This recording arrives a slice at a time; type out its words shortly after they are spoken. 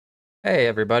Hey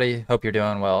everybody, hope you're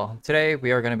doing well. Today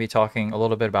we are going to be talking a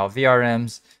little bit about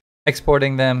VRMs,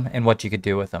 exporting them, and what you could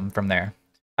do with them from there.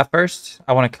 At first,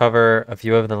 I want to cover a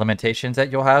few of the limitations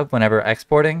that you'll have whenever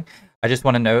exporting. I just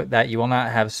want to note that you will not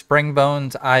have spring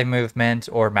bones, eye movement,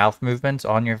 or mouth movements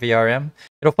on your VRM.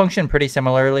 It'll function pretty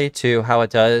similarly to how it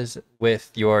does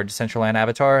with your Decentraland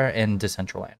avatar in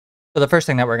Decentraland. So the first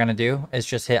thing that we're going to do is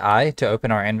just hit I to open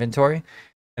our inventory.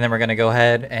 And then we're going to go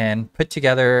ahead and put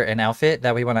together an outfit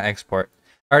that we want to export.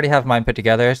 I already have mine put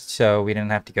together, so we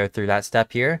didn't have to go through that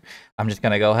step here. I'm just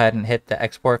going to go ahead and hit the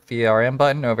Export VRM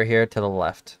button over here to the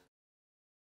left.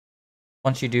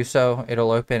 Once you do so, it'll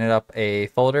open it up a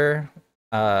folder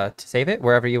to save it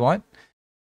wherever you want.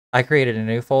 I created a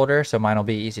new folder, so mine will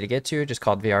be easy to get to, just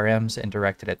called VRMs, and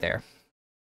directed it there.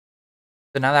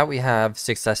 So now that we have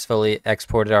successfully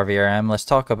exported our VRM, let's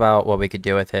talk about what we could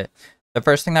do with it. The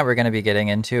first thing that we're going to be getting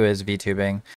into is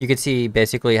VTubing. You can see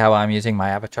basically how I'm using my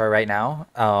avatar right now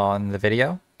on the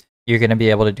video. You're going to be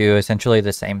able to do essentially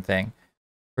the same thing.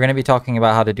 We're going to be talking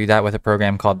about how to do that with a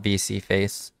program called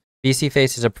VCFace.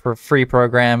 VCFace is a free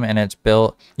program and it's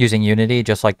built using Unity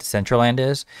just like Decentraland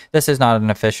is. This is not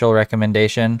an official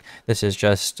recommendation. This is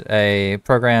just a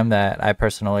program that I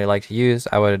personally like to use.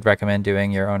 I would recommend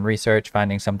doing your own research,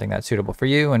 finding something that's suitable for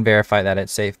you, and verify that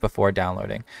it's safe before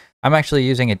downloading. I'm actually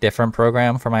using a different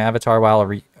program for my avatar while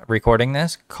recording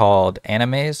this called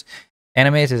Animaze.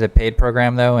 Animaze is a paid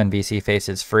program though, and VCFace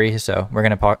is free, so we're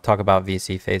going to talk about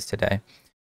VCFace today.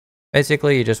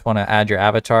 Basically, you just want to add your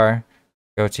avatar,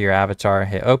 go to your avatar,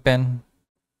 hit open,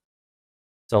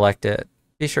 select it.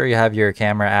 Be sure you have your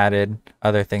camera added,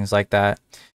 other things like that.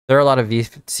 There are a lot of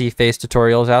VCFace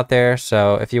tutorials out there,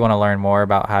 so if you want to learn more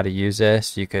about how to use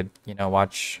this, you could,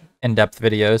 watch in-depth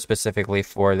videos specifically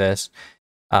for this.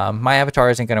 My avatar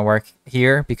isn't going to work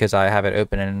here because I have it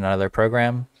open in another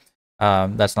program.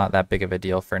 That's not that big of a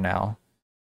deal for now.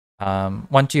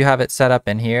 Once you have it set up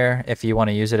in here, if you want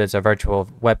to use it as a virtual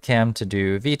webcam to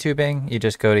do VTubing, you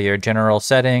just go to your general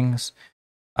settings,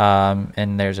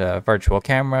 and there's a virtual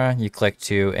camera. You click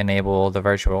to enable the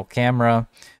virtual camera.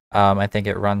 I think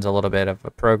it runs a little bit of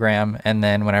a program, and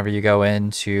then whenever you go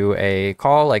into a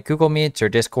call like Google Meets or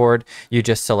Discord, you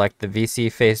just select the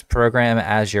VCFace program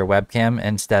as your webcam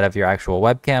instead of your actual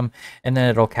webcam, and then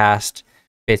it'll cast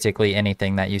basically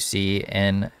anything that you see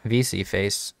in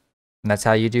VCFace. And that's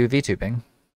how you do VTubing.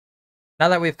 Now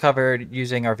that we've covered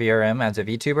using our VRM as a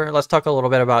VTuber, let's talk a little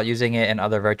bit about using it in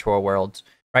other virtual worlds.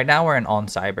 Right now we're in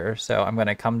OnCyber, so I'm going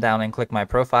to come down and click my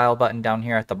profile button down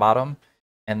here at the bottom.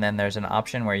 And then there's an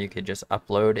option where you could just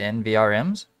upload in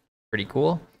VRMs. Pretty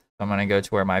cool. So I'm going to go to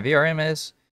where my VRM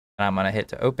is, and I'm going to hit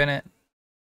to open it.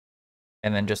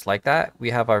 And then just like that,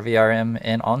 we have our VRM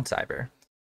in OnCyber.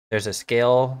 There's a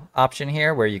scale option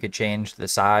here where you could change the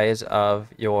size of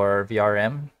your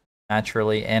VRM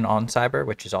naturally in OnCyber,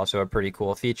 which is also a pretty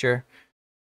cool feature.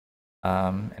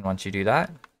 And once you do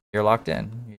that, you're locked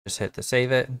in. You just hit to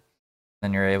save it,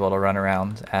 then you're able to run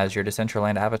around as your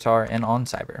Decentraland avatar in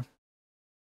OnCyber.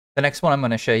 The next one I'm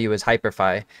going to show you is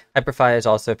Hyperfy. Hyperfy is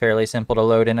also fairly simple to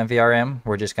load in a VRM.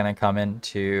 We're just going to come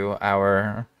into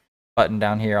our button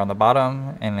down here on the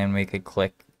bottom, and then we could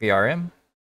click VRM.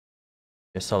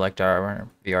 Just select our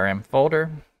VRM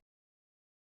folder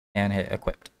and hit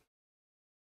equipped.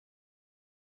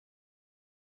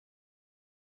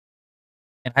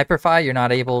 In Hyperfy, you're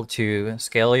not able to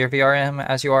scale your VRM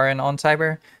as you are in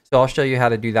OnCyber, so I'll show you how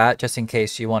to do that just in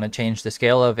case you want to change the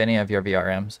scale of any of your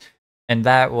VRMs. And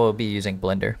that will be using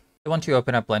Blender. So once you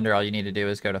open up Blender, all you need to do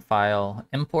is go to File,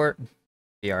 Import,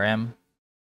 VRM,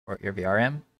 or your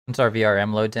VRM. Once our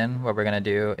VRM loads in, what we're going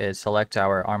to do is select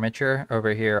our armature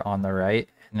over here on the right,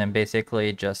 and then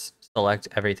basically just select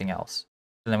everything else.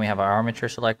 So then we have our armature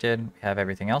selected, we have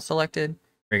everything else selected.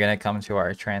 We're going to come to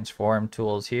our transform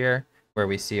tools here, where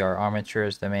we see our armature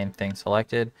as the main thing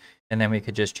selected, and then we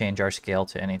could just change our scale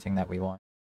to anything that we want.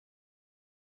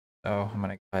 So I'm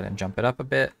going to go ahead and jump it up a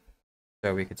bit,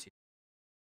 so we could see.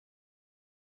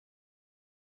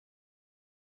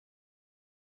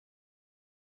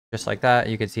 Just like that,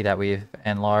 you can see that we've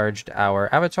enlarged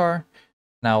our avatar.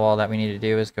 Now all that we need to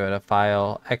do is go to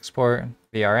File, Export,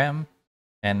 VRM,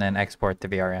 and then export the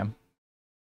VRM.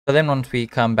 So then once we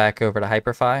come back over to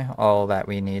Hyperfy, all that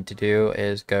we need to do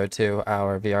is go to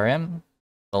our VRM,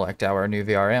 select our new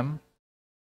VRM,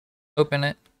 open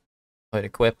it, hit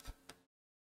equip,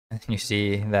 and you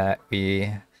see that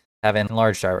we have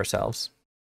enlarged ourselves.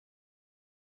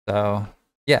 So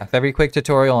yeah, very quick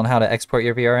tutorial on how to export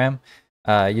your VRM,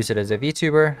 use it as a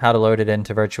VTuber, how to load it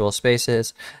into virtual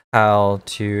spaces, how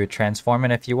to transform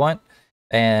it if you want,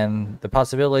 And the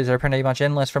possibilities are pretty much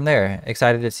endless from there.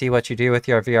 Excited to see what you do with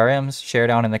your VRMs. Share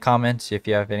down in the comments if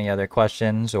you have any other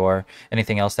questions or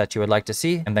anything else that you would like to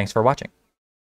see. And thanks for watching.